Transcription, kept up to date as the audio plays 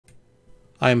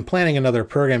I'm planning another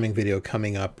programming video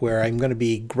coming up where I'm going to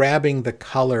be grabbing the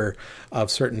color of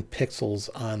certain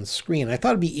pixels on screen. I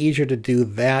thought it'd be easier to do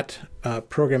that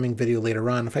programming video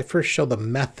later on if I first show the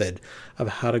method of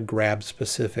how to grab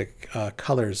specific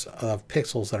colors of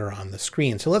pixels that are on the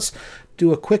screen. So let's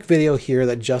do a quick video here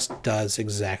that just does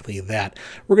exactly that.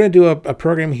 We're going to do a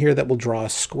program here that will draw a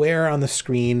square on the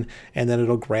screen, and then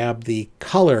it'll grab the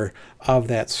color of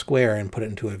that square and put it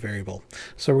into a variable.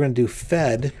 So we're going to do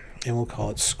fed, and we'll call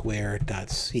it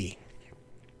square.c.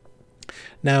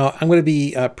 Now I'm going to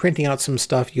be printing out some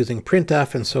stuff using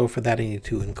printf, and so for that I need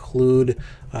to include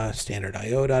standard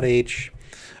io.h.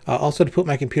 Also, to put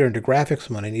my computer into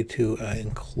graphics mode, I need to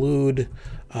include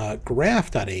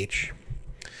graph.h.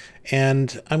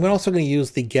 And I'm also going to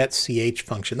use the getch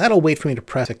function. That'll wait for me to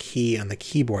press a key on the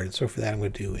keyboard. And so for that, I'm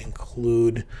going to do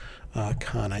include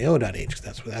conio.h, because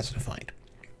that's where that's defined.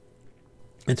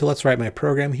 And so let's write my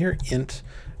program here, int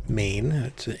main.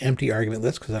 It's an empty argument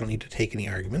list because I don't need to take any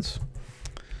arguments.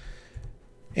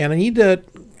 And I need to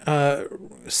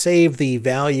save the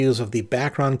values of the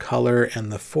background color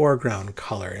and the foreground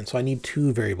color. And so I need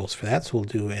two variables for that. So we'll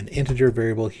do an integer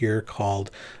variable here called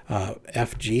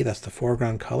fg, that's the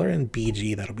foreground color, and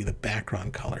bg, that'll be the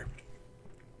background color.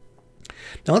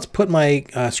 Now let's put my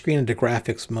screen into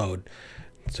graphics mode.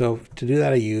 So to do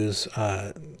that, I use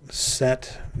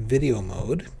set video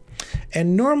mode.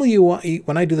 And normally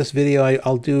when I do this video,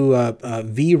 I'll do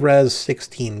VRes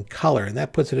 16 color, and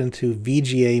that puts it into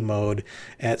VGA mode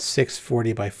at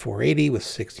 640 by 480 with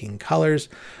 16 colors.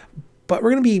 But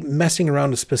we're going to be messing around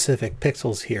with specific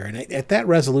pixels here. And at that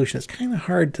resolution, it's kind of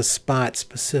hard to spot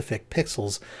specific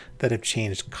pixels that have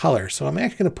changed color. So I'm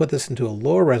actually going to put this into a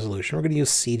lower resolution. We're going to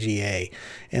use CGA.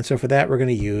 And so for that, we're going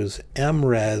to use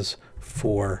mres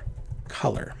for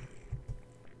color.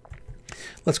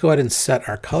 Let's go ahead and set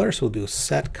our color. So we'll do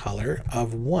set color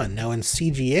of 1. Now in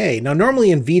CGA, now normally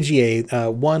in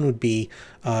VGA, 1 would be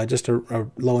just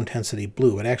a low intensity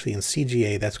blue, but actually in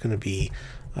CGA, that's going to be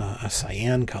a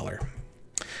cyan color.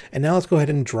 And now let's go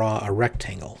ahead and draw a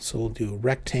rectangle. So we'll do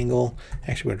rectangle.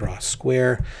 Actually, we'll draw a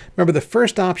square. Remember, the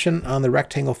first option on the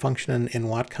rectangle function in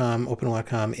Whatcom,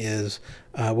 OpenWhatcom, is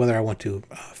whether I want to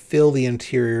fill the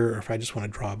interior or if I just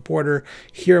want to draw a border.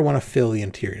 Here, I want to fill the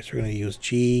interior. So we're going to use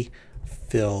G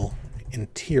fill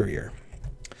interior.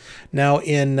 Now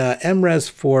in mres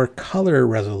for color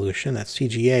resolution, that's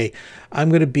CGA, I'm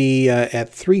going to be at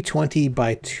 320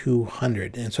 by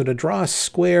 200. And so to draw a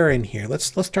square in here,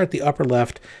 let's start the upper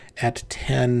left at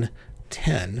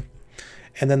 1010,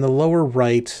 and then the lower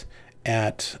right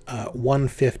at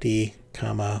 150,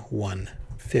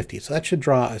 150. So that should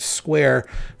draw a square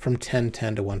from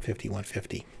 1010 to 150,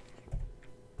 150.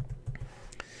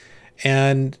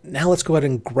 And now let's go ahead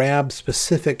and grab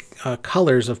specific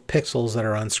colors of pixels that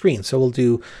are on screen. So we'll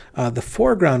do the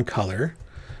foreground color.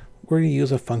 We're going to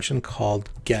use a function called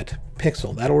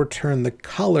getPixel. That'll return the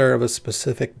color of a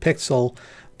specific pixel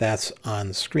that's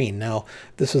on screen. Now,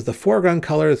 this is the foreground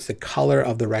color. It's the color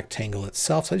of the rectangle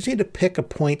itself. So I just need to pick a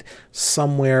point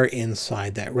somewhere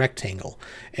inside that rectangle.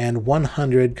 And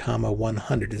 100,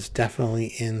 100 is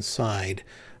definitely inside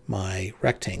my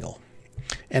rectangle.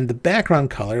 And the background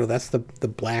color, that's the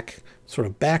black sort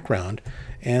of background.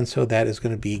 And so that is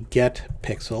going to be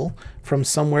getPixel from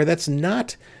somewhere that's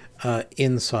not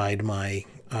inside my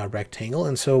rectangle.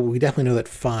 And so we definitely know that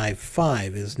 5,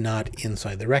 5 is not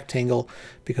inside the rectangle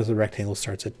because the rectangle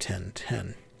starts at 10,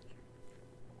 10.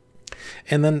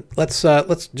 And then let's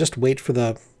just wait for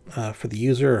the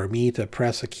user or me to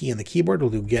press a key on the keyboard.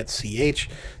 We'll do getch.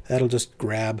 That'll just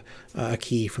grab a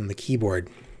key from the keyboard.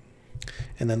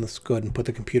 And then let's go ahead and put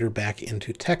the computer back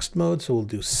into text mode. So we'll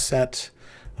do set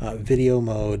video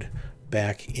mode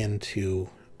back into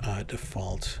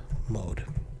default mode.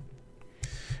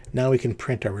 Now we can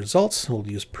print our results. We'll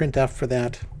use printf for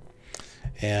that.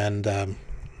 And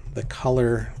the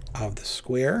color of the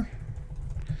square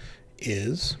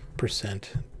is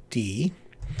 %d.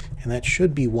 And that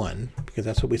should be 1 because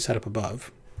that's what we set up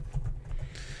above.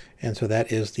 And so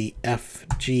that is the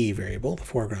fg variable, the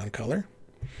foreground color.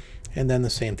 And then the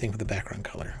same thing for the background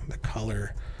color. The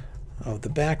color of the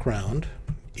background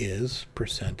is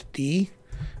 %d,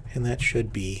 and that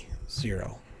should be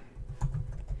 0.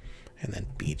 And then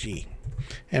bg.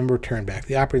 And return back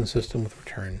the operating system with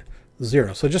return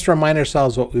 0. So just to remind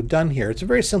ourselves what we've done here, it's a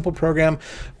very simple program.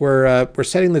 We're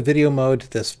setting the video mode to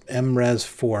this mres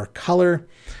for color,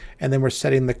 and then we're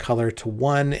setting the color to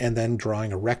 1 and then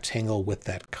drawing a rectangle with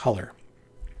that color.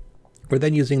 We're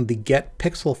then using the get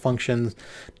pixel function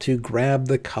to grab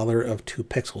the color of 2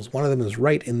 pixels. One of them is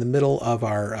right in the middle of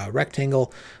our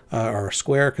rectangle, or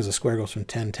square, because the square goes from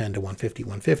 10, 10 to 150,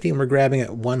 150, and we're grabbing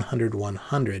at 100,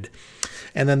 100.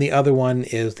 And then the other one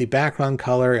is the background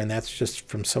color, and that's just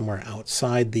from somewhere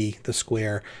outside the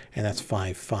square, and that's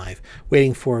 5, 5.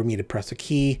 Waiting for me to press a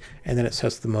key, and then it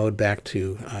sets the mode back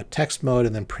to text mode,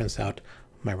 and then prints out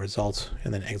my results,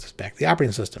 and then exits back to the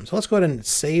operating system. So let's go ahead and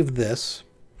save this.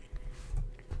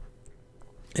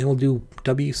 And we'll do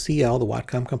WCL, the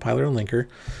Whatcom compiler and linker.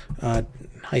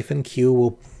 -Q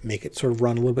will make it sort of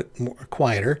run a little bit more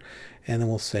quieter. And then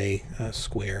we'll say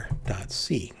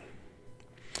square.c.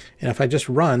 And if I just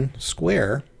run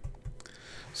square,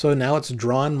 so now it's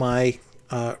drawn my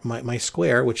my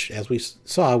square, which, as we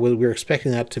saw, we were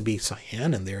expecting that to be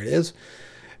cyan, and there it is.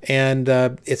 And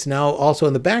it's now also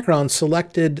in the background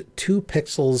selected 2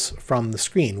 pixels from the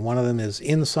screen. One of them is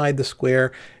inside the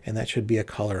square, and that should be a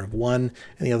color of 1.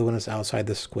 And the other one is outside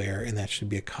the square, and that should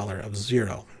be a color of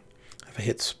 0. If I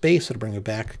hit space, it'll bring it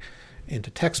back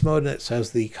into text mode, and it says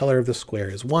the color of the square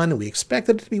is 1. We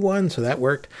expected it to be 1, so that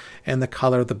worked. And the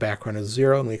color of the background is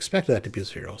 0, and we expected that to be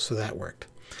 0, so that worked.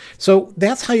 So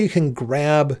that's how you can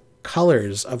grab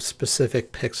colors of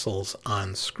specific pixels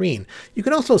on screen. You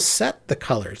can also set the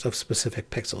colors of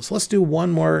specific pixels. Let's do one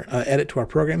more edit to our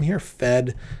program here,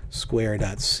 fed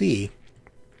square.c.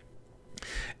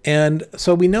 And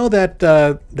so we know that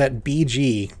that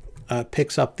BG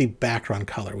picks up the background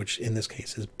color, which in this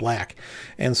case is black.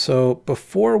 And so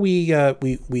before we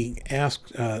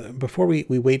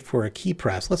wait for a key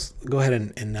press, let's go ahead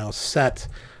and now set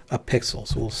a pixel.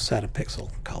 So we'll set a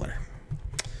pixel color.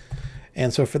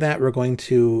 And so for that, we're going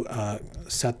to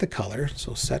set the color.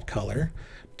 So set color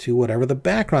to whatever the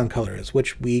background color is,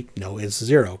 which we know is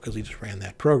 0 because we just ran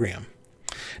that program.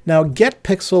 Now get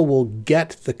pixel will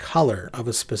get the color of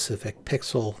a specific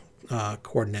pixel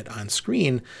coordinate on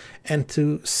screen. And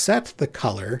to set the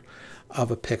color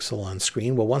of a pixel on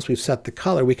screen, well, once we've set the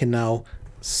color, we can now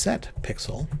set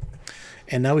pixel.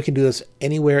 And now we can do this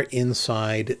anywhere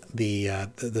inside the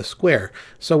square.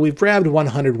 So we've grabbed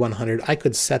 100, 100. I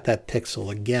could set that pixel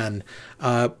again,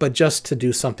 but just to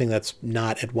do something that's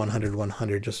not at 100,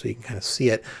 100, just so you can kind of see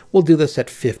it, we'll do this at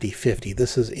 50, 50.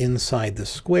 This is inside the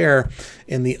square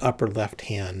in the upper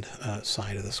left-hand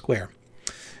side of the square.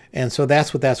 And so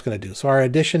that's what that's going to do. So our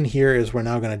addition here is we're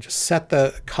now going to just set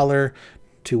the color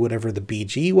to whatever the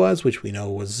BG was, which we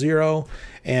know was 0.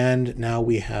 And now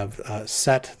we have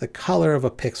set the color of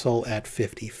a pixel at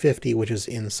 50, 50, which is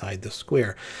inside the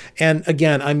square. And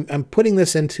again, I'm putting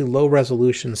this into low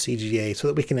resolution CGA so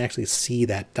that we can actually see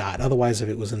that dot. Otherwise, if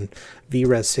it was in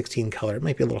VRes 16 color, it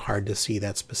might be a little hard to see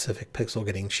that specific pixel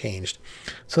getting changed.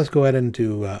 So let's go ahead and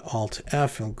do Alt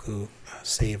F and go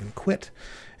save and quit.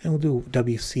 And we'll do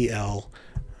WCL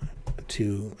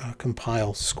to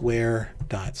compile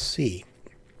square.c.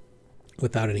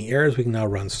 Without any errors, we can now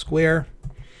run square.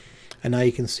 And now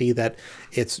you can see that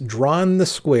it's drawn the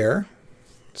square,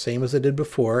 same as it did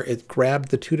before. It grabbed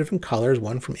the 2 different colors,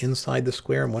 one from inside the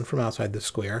square and one from outside the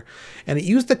square. And it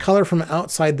used the color from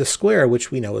outside the square, which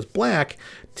we know is black,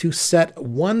 to set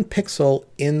 1 pixel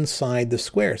inside the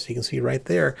square. So you can see right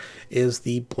there is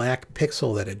the black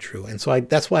pixel that it drew. And so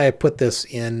that's why I put this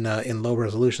in low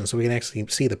resolution, so we can actually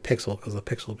see the pixel, because the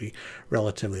pixel will be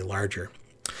relatively larger.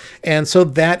 And so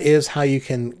that is how you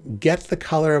can get the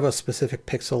color of a specific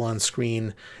pixel on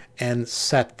screen and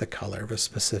set the color of a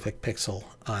specific pixel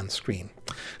on screen.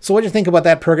 So what do you think about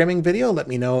that programming video? Let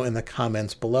me know in the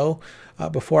comments below.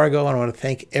 Before I go, I want to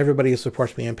thank everybody who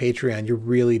supports me on Patreon. You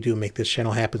really do make this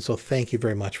channel happen, so thank you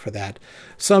very much for that.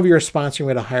 Some of you are sponsoring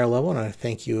at a higher level, and I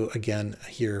thank you again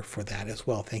here for that as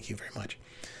well. Thank you very much.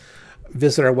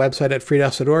 Visit our website at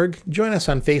FreeDOS.org. Join us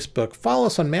on Facebook. Follow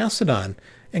us on Mastodon.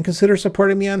 And consider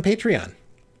supporting me on Patreon.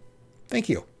 Thank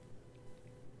you.